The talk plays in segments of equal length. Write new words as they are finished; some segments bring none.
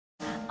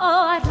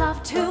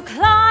love to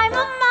climb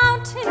a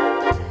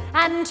mountain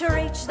and to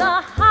reach the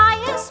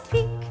highest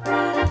peak,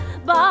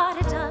 but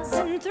it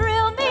doesn't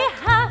thrill me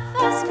half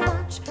as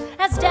much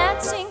as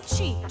dancing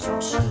cheek to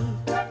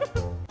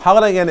cheek.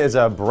 Holiday Inn is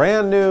a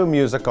brand new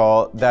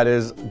musical that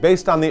is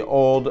based on the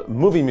old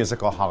movie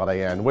musical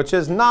Holiday Inn, which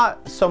is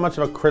not so much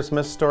of a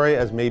Christmas story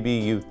as maybe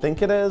you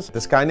think it is.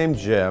 This guy named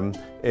Jim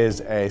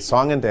is a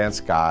song and dance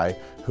guy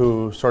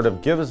who sort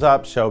of gives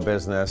up show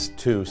business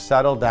to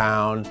settle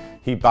down.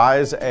 He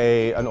buys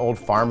an old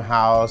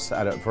farmhouse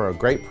for a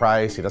great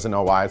price. He doesn't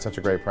know why it's such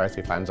a great price.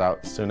 He finds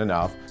out soon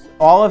enough.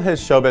 All of his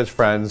showbiz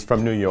friends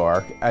from New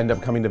York end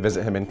up coming to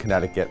visit him in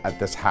Connecticut at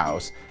this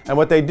house. And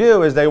what they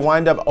do is they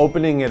wind up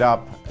opening it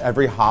up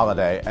every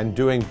holiday and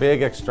doing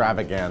big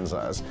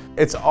extravaganzas.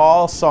 It's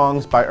all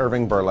songs by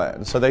Irving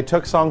Berlin. So they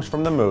took songs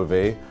from the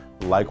movie,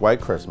 like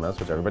White Christmas,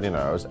 which everybody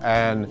knows,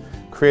 and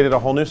created a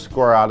whole new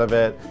score out of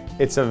it.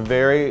 It's a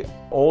very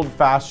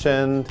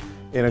old-fashioned,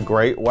 in a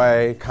great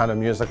way, kind of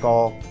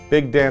musical.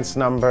 Big dance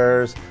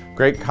numbers,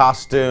 great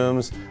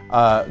costumes,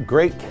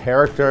 great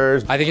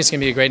characters. I think it's gonna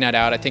be a great night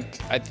out. I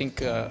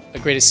think a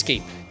great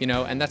escape, you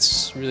know, and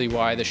that's really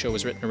why the show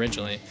was written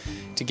originally,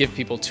 to give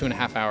people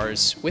 2.5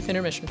 hours with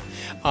intermission,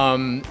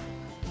 an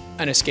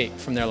escape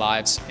from their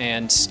lives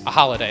and a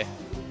holiday,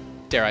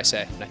 dare I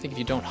say. And I think if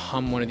you don't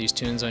hum one of these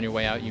tunes on your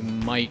way out, you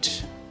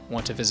might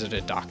want to visit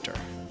a doctor.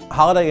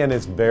 Holiday Inn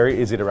is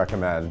very easy to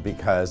recommend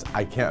because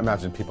I can't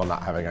imagine people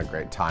not having a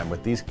great time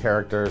with these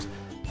characters,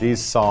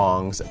 these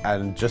songs,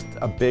 and just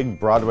a big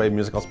Broadway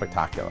musical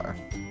spectacular.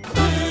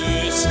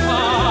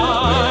 Christmas.